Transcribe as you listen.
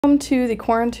Welcome to the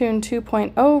Quarantine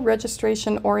 2.0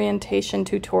 registration orientation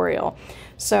tutorial.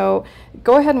 So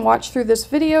go ahead and watch through this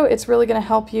video. It's really going to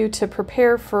help you to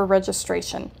prepare for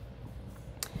registration.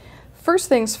 First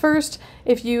things first,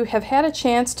 if you have had a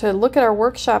chance to look at our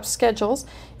workshop schedules,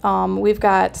 we've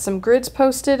got some grids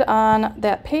posted on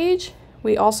that page.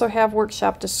 We also have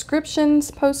workshop descriptions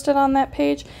posted on that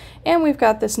page, and we've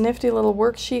got this nifty little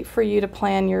worksheet for you to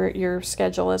plan your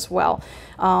schedule as well.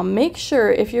 Make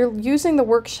sure if you're using the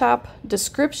workshop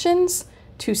descriptions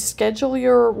to schedule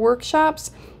your workshops,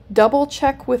 double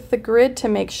check with the grid to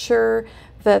make sure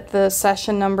that the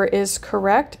session number is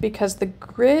correct, because the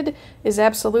grid is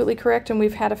absolutely correct and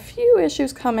we've had a few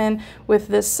issues come in with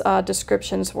this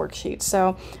descriptions worksheet.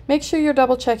 So make sure you're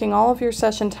double checking all of your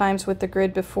session times with the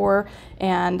grid before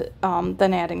and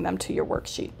then adding them to your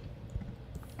worksheet.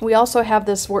 We also have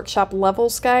this workshop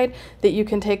levels guide that you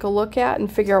can take a look at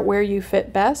and figure out where you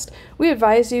fit best. We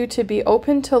advise you to be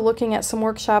open to looking at some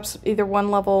workshops either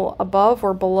one level above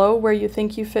or below where you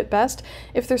think you fit best.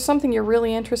 If there's something you're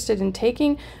really interested in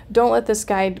taking, don't let this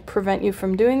guide prevent you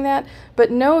from doing that,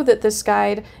 but know that this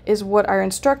guide is what our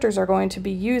instructors are going to be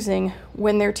using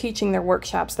when they're teaching their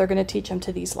workshops. They're going to teach them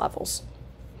to these levels.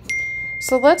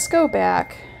 So let's go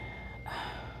back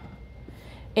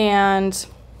and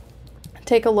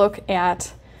take a look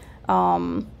at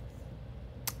the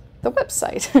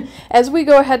website. As we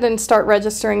go ahead and start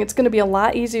registering, it's going to be a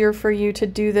lot easier for you to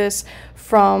do this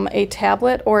from a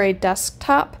tablet or a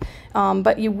desktop,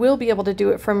 but you will be able to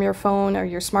do it from your phone or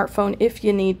your smartphone if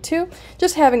you need to.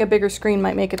 Just having a bigger screen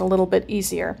might make it a little bit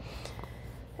easier.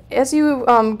 As you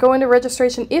go into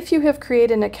registration, if you have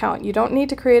created an account, you don't need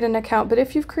to create an account, but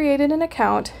if you've created an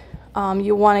account,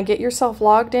 you want to get yourself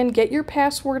logged in, get your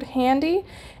password handy,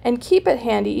 and keep it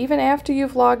handy even after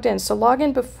you've logged in. So log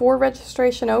in before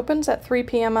registration opens at 3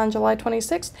 p.m. on July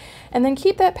 26th, and then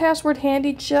keep that password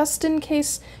handy just in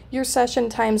case your session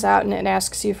times out and it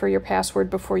asks you for your password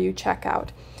before you check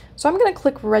out. So I'm going to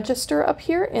click register up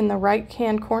here in the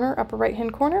right-hand corner, upper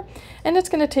right-hand corner, and it's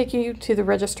going to take you to the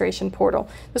registration portal.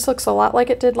 This looks a lot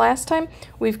like it did last time.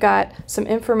 We've got some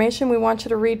information we want you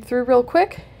to read through real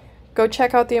quick. Go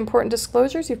check out the important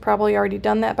disclosures. You've probably already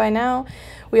done that by now.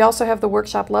 We also have the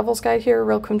workshop levels guide here,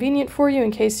 real convenient for you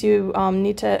in case you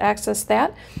need to access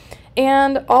that.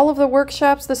 And all of the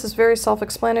workshops, this is very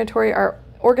self-explanatory, are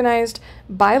organized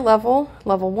by level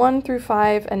 1 through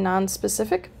 5 and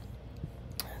non-specific.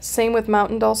 Same with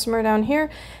mountain dulcimer down here.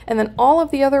 And then all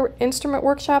of the other instrument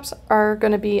workshops are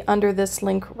going to be under this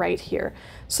link right here.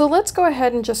 So let's go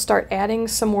ahead and just start adding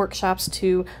some workshops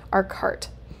to our cart.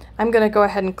 I'm going to go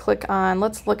ahead and click on,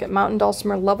 let's look at mountain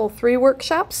dulcimer level 3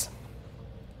 workshops.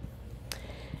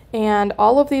 And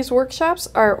all of these workshops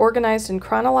are organized in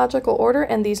chronological order,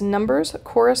 and these numbers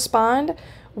correspond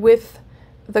with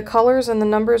the colors and the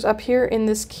numbers up here in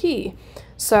this key.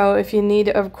 So if you need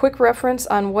a quick reference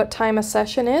on what time a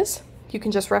session is, you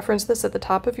can just reference this at the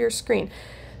top of your screen.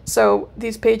 So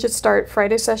these pages start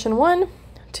Friday session 1,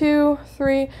 2,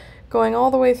 3, going all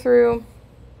the way through.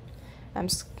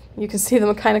 You can see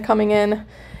them kind of coming in,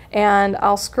 and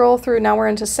I'll scroll through. Now we're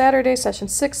into Saturday, session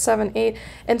 6, 7, 8,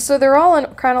 and so they're all in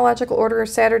chronological order,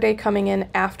 Saturday coming in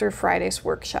after Friday's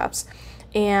workshops.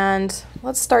 And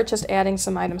let's start just adding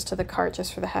some items to the cart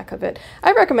just for the heck of it.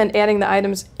 I recommend adding the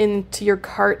items into your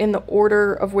cart in the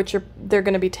order of which they're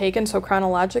going to be taken, so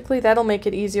chronologically. That'll make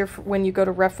it easier for when you go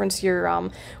to reference your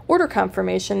order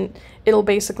confirmation. It'll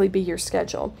basically be your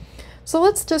schedule. So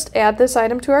let's just add this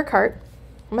item to our cart.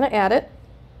 I'm going to add it.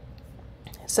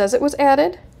 Says it was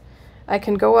added. I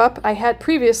can go up. I had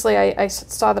previously, I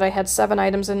saw that I had 7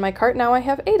 items in my cart. Now I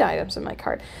have 8 items in my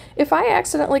cart. If I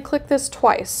accidentally click this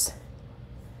twice,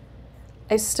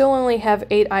 I still only have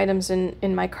 8 items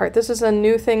in my cart. This is a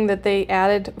new thing that they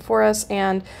added for us,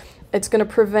 and it's going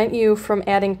to prevent you from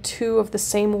adding 2 of the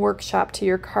same workshop to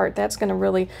your cart. That's going to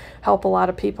really help a lot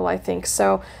of people, I think.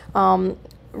 So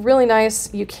really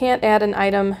nice. You can't add an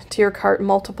item to your cart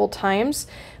multiple times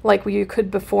like you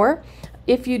could before.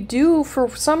 If you do,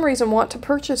 for some reason, want to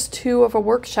purchase 2 of a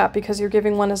workshop because you're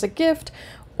giving one as a gift,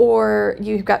 or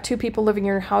you've got 2 people living in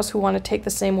your house who want to take the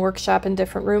same workshop in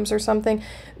different rooms or something,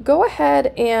 go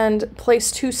ahead and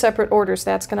place 2 separate orders.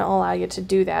 That's going to allow you to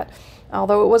do that,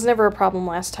 although it was never a problem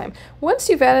last time. Once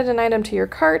you've added an item to your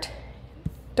cart,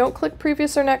 don't click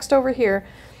previous or next over here.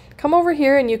 Come over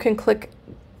here and you can click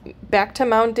back to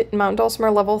mountain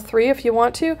dulcimer level 3 if you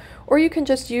want to, or you can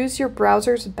just use your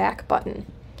browser's back button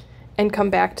and come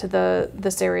back to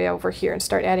this area over here and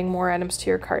start adding more items to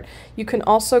your cart. You can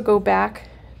also go back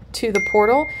to the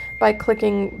portal by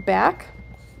clicking back,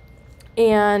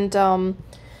 and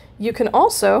You can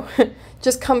also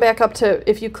just come back up to,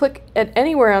 if you click at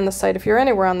anywhere on the site, if you're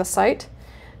anywhere on the site,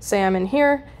 say I'm in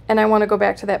here and I want to go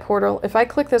back to that portal, if I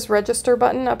click this register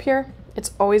button up here,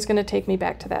 it's always going to take me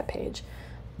back to that page.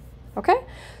 Okay,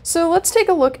 so let's take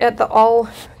a look at all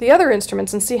the other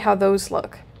instruments and see how those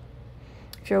look.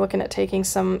 If you're looking at taking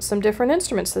some different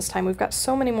instruments this time, we've got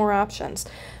so many more options.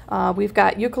 We've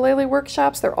got ukulele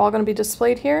workshops. They're all going to be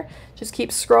displayed here. Just keep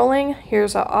scrolling.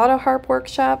 Here's auto harp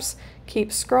workshops. Keep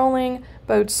scrolling.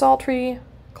 Bowed psaltery,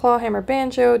 clawhammer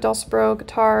banjo, dulcimer,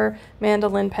 guitar,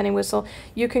 mandolin, penny whistle.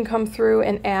 You can come through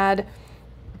and add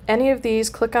any of these.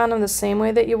 Click on them the same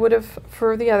way that you would have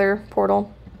for the other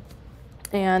portal,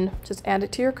 and just add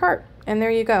it to your cart, and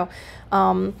there you go.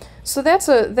 So that's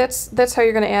how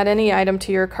you're going to add any item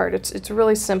to your cart. It's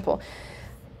really simple.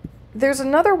 There's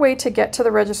another way to get to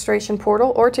the registration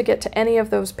portal or to get to any of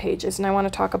those pages, and I want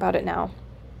to talk about it now.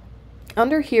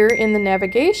 Under here in the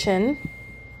navigation,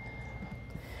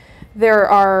 there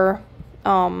are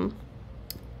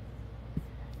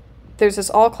there's this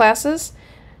all classes,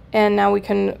 and now we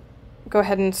can go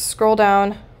ahead and scroll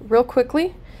down real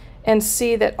quickly and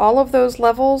see that all of those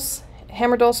levels,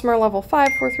 hammer dulcimer level 5,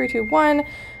 4, 3, 2, 1,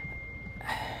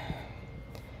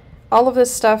 all of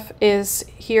this stuff is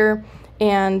here.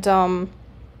 And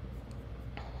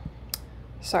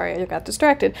sorry, I got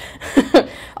distracted.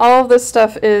 All of this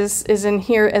stuff is in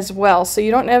here as well, so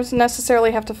you don't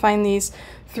necessarily have to find these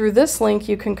through this link.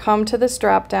 You can come to this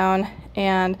drop down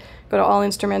and go to all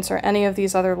instruments or any of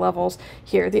these other levels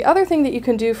here. The other thing that you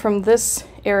can do from this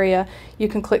area, you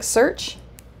can click search.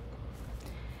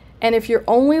 And if you're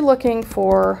only looking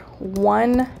for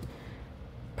one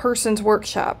person's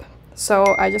workshop, so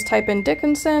I just type in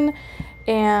Dickinson,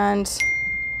 and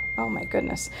oh my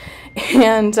goodness,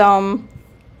 and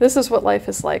this is what life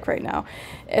is like right now.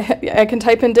 I can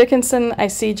type in Dickinson, I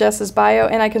see Jess's bio,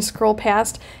 and I can scroll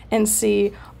past and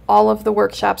see all of the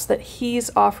workshops that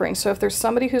he's offering. So if there's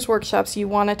somebody whose workshops you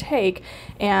want to take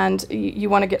and you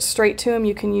want to get straight to him,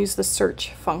 you can use the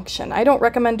search function. I don't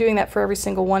recommend doing that for every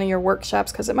single one of your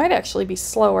workshops because it might actually be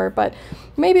slower, but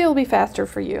maybe it'll be faster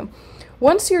for you.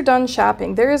 Once you're done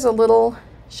shopping, there is a little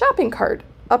shopping cart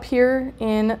up here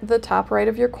in the top right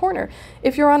of your corner.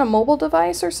 If you're on a mobile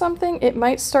device or something, it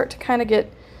might start to kind of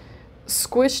get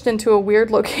squished into a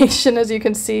weird location, as you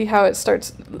can see how it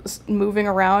starts moving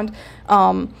around.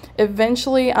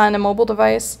 Eventually on a mobile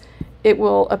device it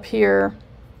will appear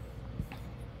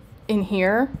in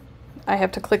here. I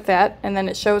have to click that and then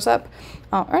it shows up.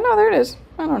 Or no, there it is.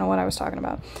 I don't know what I was talking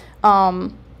about.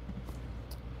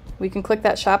 We can click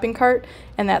that shopping cart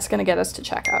and that's going to get us to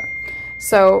checkout.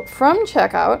 So from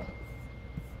checkout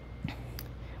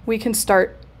we can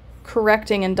start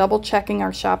correcting and double checking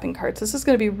our shopping carts. This is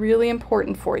going to be really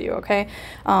important for you, okay?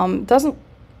 Doesn't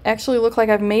actually look like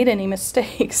I've made any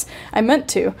mistakes. I meant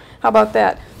to. How about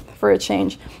that for a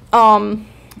change?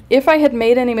 If I had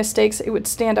made any mistakes, it would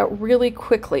stand out really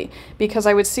quickly because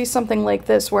I would see something like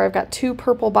this where I've got two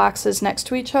purple boxes next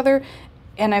to each other,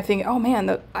 and I think, oh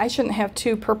man, I shouldn't have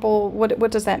two purple.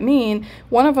 What does that mean?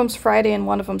 One of them's Friday and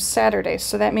one of them's Saturday,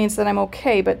 so that means that I'm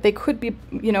okay, but they could be,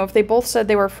 you know, if they both said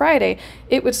they were Friday,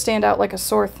 it would stand out like a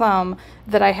sore thumb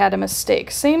that I had a mistake.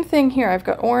 Same thing here. I've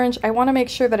got orange. I want to make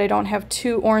sure that I don't have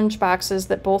two orange boxes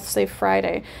that both say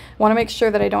Friday. I want to make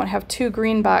sure that I don't have two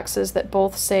green boxes that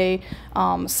both say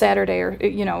Saturday, or,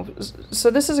 you know.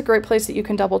 So this is a great place that you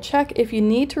can double check. If you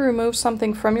need to remove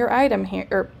something from your item here,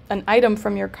 or an item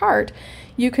from your cart,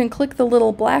 you can click the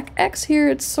little black X here.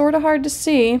 It's sort of hard to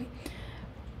see,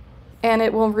 and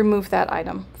it will remove that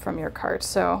item from your cart.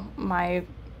 So my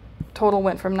total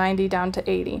went from 90 down to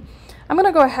 80. I'm going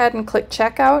to go ahead and click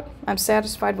checkout. I'm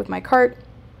satisfied with my cart.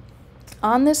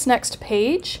 On this next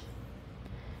page,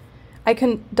 I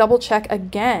can double check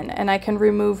again and I can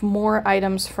remove more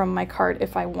items from my cart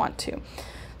if I want to.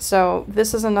 So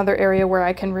this is another area where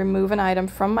I can remove an item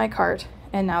from my cart,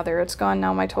 and now there it's gone.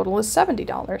 Now my total is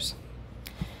 $70.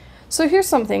 So here's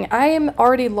something. I am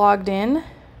already logged in,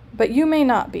 but you may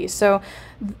not be. So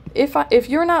if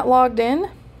you're not logged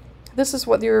in, this is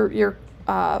what your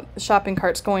shopping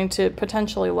cart's going to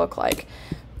potentially look like.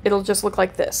 It'll just look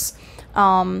like this.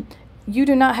 You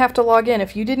do not have to log in.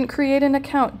 If you didn't create an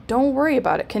account, don't worry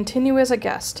about it. Continue as a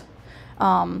guest.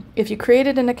 If you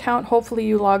created an account, hopefully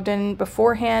you logged in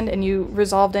beforehand and you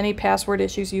resolved any password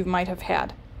issues you might have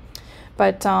had.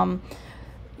 But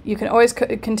you can always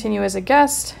continue as a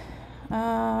guest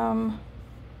and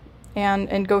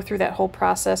go through that whole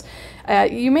process.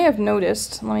 You may have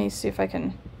noticed, let me see if I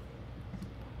can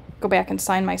go back and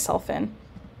sign myself in.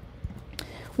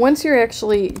 Once you're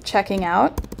actually checking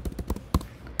out,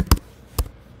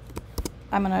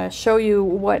 I'm going to show you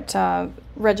what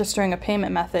registering a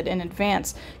payment method in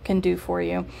advance can do for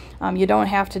you. You don't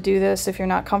have to do this if you're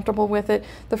not comfortable with it.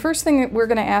 The first thing that we're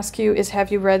going to ask you is,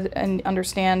 have you read and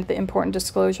understand the important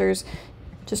disclosures?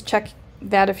 Just check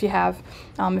that if you have.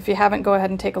 If you haven't, go ahead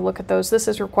and take a look at those. This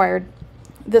is required.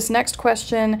 This next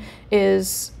question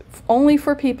is only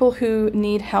for people who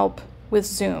need help with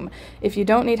Zoom. If you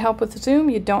don't need help with Zoom,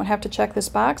 you don't have to check this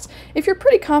box. If you're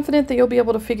pretty confident that you'll be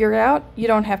able to figure it out, you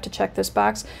don't have to check this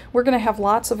box. We're going to have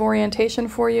lots of orientation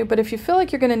for you, but if you feel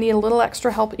like you're going to need a little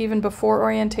extra help even before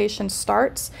orientation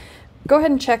starts, go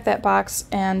ahead and check that box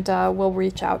and we'll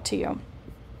reach out to you.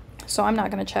 So I'm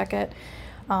not going to check it.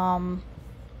 Now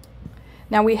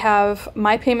we have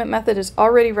my payment method is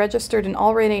already registered and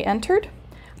already entered.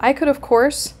 I could, of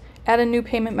course, add a new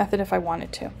payment method if I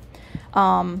wanted to.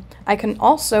 I can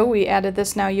also, we added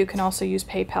this now, you can also use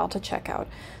PayPal to check out.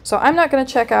 So I'm not going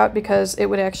to check out because it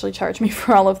would actually charge me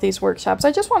for all of these workshops.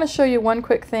 I just want to show you one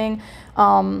quick thing.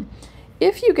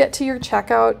 If you get to your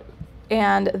checkout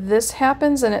and this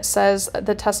happens and it says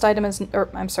the test item is, or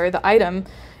I'm sorry, the item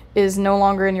is no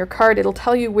longer in your cart, it'll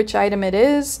tell you which item it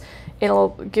is. It'll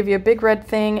give you a big red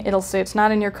thing. It'll say it's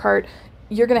not in your cart.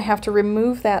 You're going to have to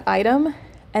remove that item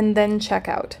and then check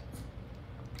out.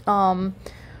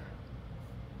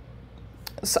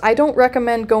 So I don't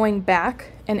recommend going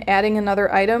back and adding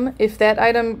another item. If that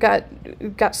item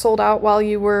got sold out while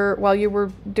you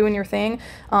were doing your thing,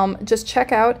 just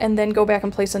check out and then go back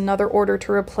and place another order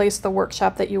to replace the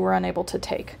workshop that you were unable to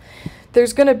take.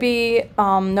 There's going to be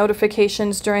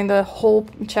notifications during the whole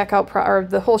checkout or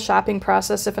the whole shopping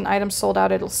process. If an item's sold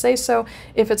out, it'll say so.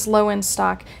 If it's low in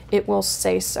stock, it will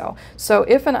say so. So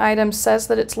if an item says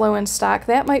that it's low in stock,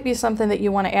 that might be something that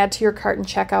you want to add to your cart and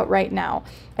check out right now.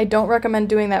 I don't recommend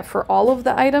doing that for all of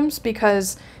the items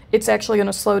because it's actually going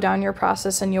to slow down your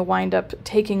process and you'll wind up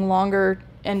taking longer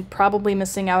and probably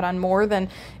missing out on more than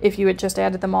if you had just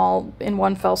added them all in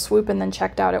one fell swoop and then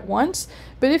checked out at once.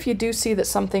 But if you do see that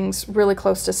something's really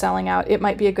close to selling out, it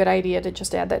might be a good idea to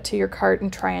just add that to your cart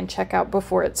and try and check out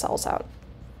before it sells out.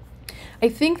 I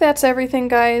think that's everything,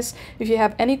 guys. If you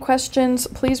have any questions,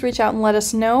 please reach out and let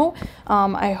us know.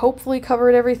 I hopefully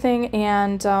covered everything,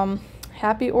 and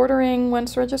happy ordering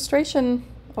once registration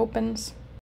opens.